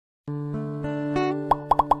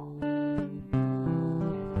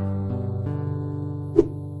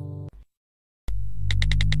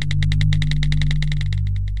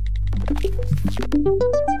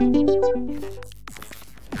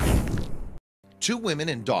Two women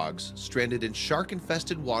and dogs stranded in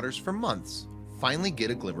shark-infested waters for months finally get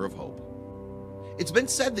a glimmer of hope. It's been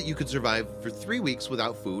said that you could survive for 3 weeks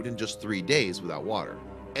without food and just 3 days without water.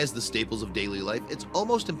 As the staples of daily life, it's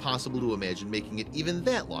almost impossible to imagine making it even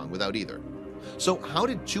that long without either. So how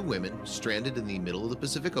did two women stranded in the middle of the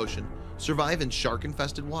Pacific Ocean survive in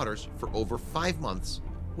shark-infested waters for over 5 months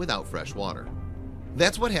without fresh water?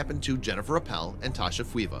 That's what happened to Jennifer Appel and Tasha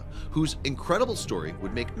Fuiva, whose incredible story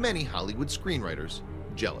would make many Hollywood screenwriters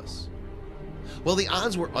jealous. While the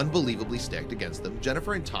odds were unbelievably stacked against them,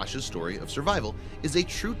 Jennifer and Tasha's story of survival is a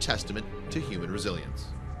true testament to human resilience.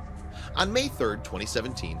 On May 3,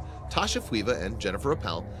 2017, Tasha Fuiva and Jennifer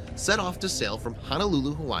Appel set off to sail from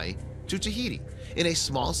Honolulu, Hawaii to Tahiti in a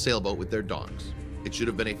small sailboat with their dogs. It should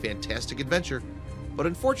have been a fantastic adventure, but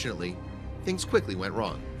unfortunately, things quickly went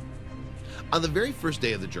wrong. On the very first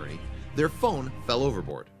day of the journey, their phone fell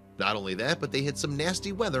overboard. Not only that, but they had some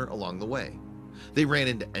nasty weather along the way. They ran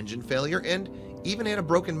into engine failure and even had a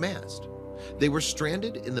broken mast. They were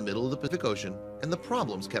stranded in the middle of the Pacific Ocean, and the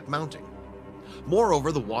problems kept mounting.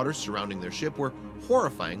 Moreover, the waters surrounding their ship were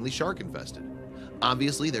horrifyingly shark-infested.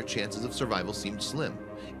 Obviously, their chances of survival seemed slim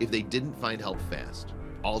if they didn't find help fast.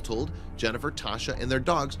 All told, Jennifer, Tasha, and their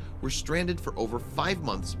dogs were stranded for over 5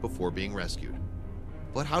 months before being rescued.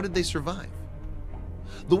 But how did they survive?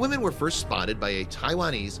 The women were first spotted by a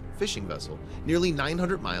Taiwanese fishing vessel nearly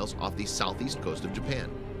 900 miles off the southeast coast of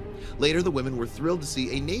Japan. Later, the women were thrilled to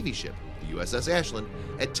see a Navy ship, the USS Ashland,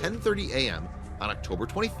 at 10:30 a.m. on October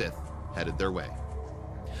 25th, headed their way.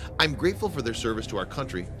 "I'm grateful for their service to our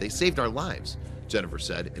country. They saved our lives," Jennifer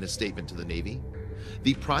said in a statement to the Navy.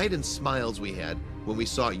 "The pride and smiles we had when we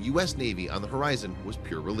saw US Navy on the horizon was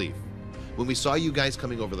pure relief. When we saw you guys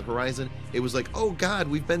coming over the horizon, it was like, oh God,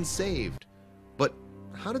 we've been saved." But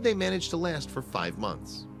how did they manage to last for 5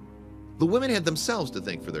 months? The women had themselves to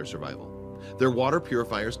thank for their survival. Their water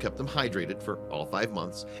purifiers kept them hydrated for all 5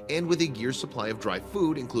 months, and with a year's supply of dry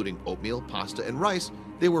food, including oatmeal, pasta, and rice,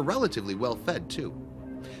 they were relatively well fed too.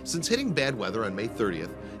 Since hitting bad weather on May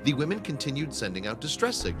 30th, the women continued sending out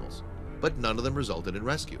distress signals, but none of them resulted in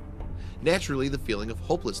rescue. Naturally, the feeling of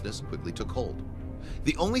hopelessness quickly took hold.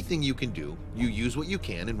 "The only thing you can do, you use what you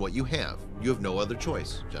can and what you have. You have no other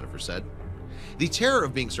choice," Jennifer said. The terror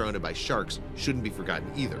of being surrounded by sharks shouldn't be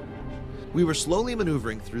forgotten either. "We were slowly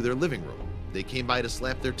maneuvering through their living room. They came by to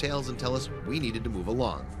slap their tails and tell us we needed to move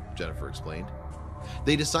along," Jennifer explained.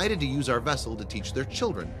 "They decided to use our vessel to teach their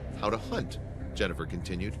children how to hunt," Jennifer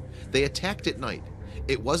continued. "They attacked at night.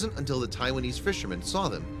 It wasn't until the Taiwanese fishermen saw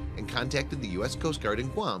them and contacted the US Coast Guard in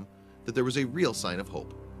Guam that there was a real sign of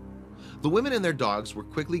hope." The women and their dogs were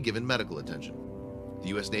quickly given medical attention. The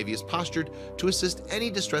US Navy is postured to assist any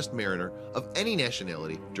distressed mariner of any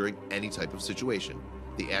nationality during any type of situation,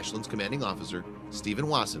 the Ashland's commanding officer, Stephen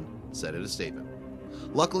Wasson, said in a statement.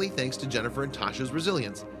 Luckily, thanks to Jennifer and Tasha's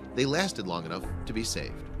resilience, they lasted long enough to be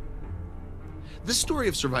saved. This story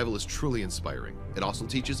of survival is truly inspiring. It also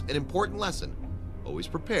teaches an important lesson: always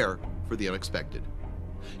prepare for the unexpected.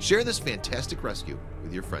 Share this fantastic rescue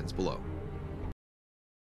with your friends below.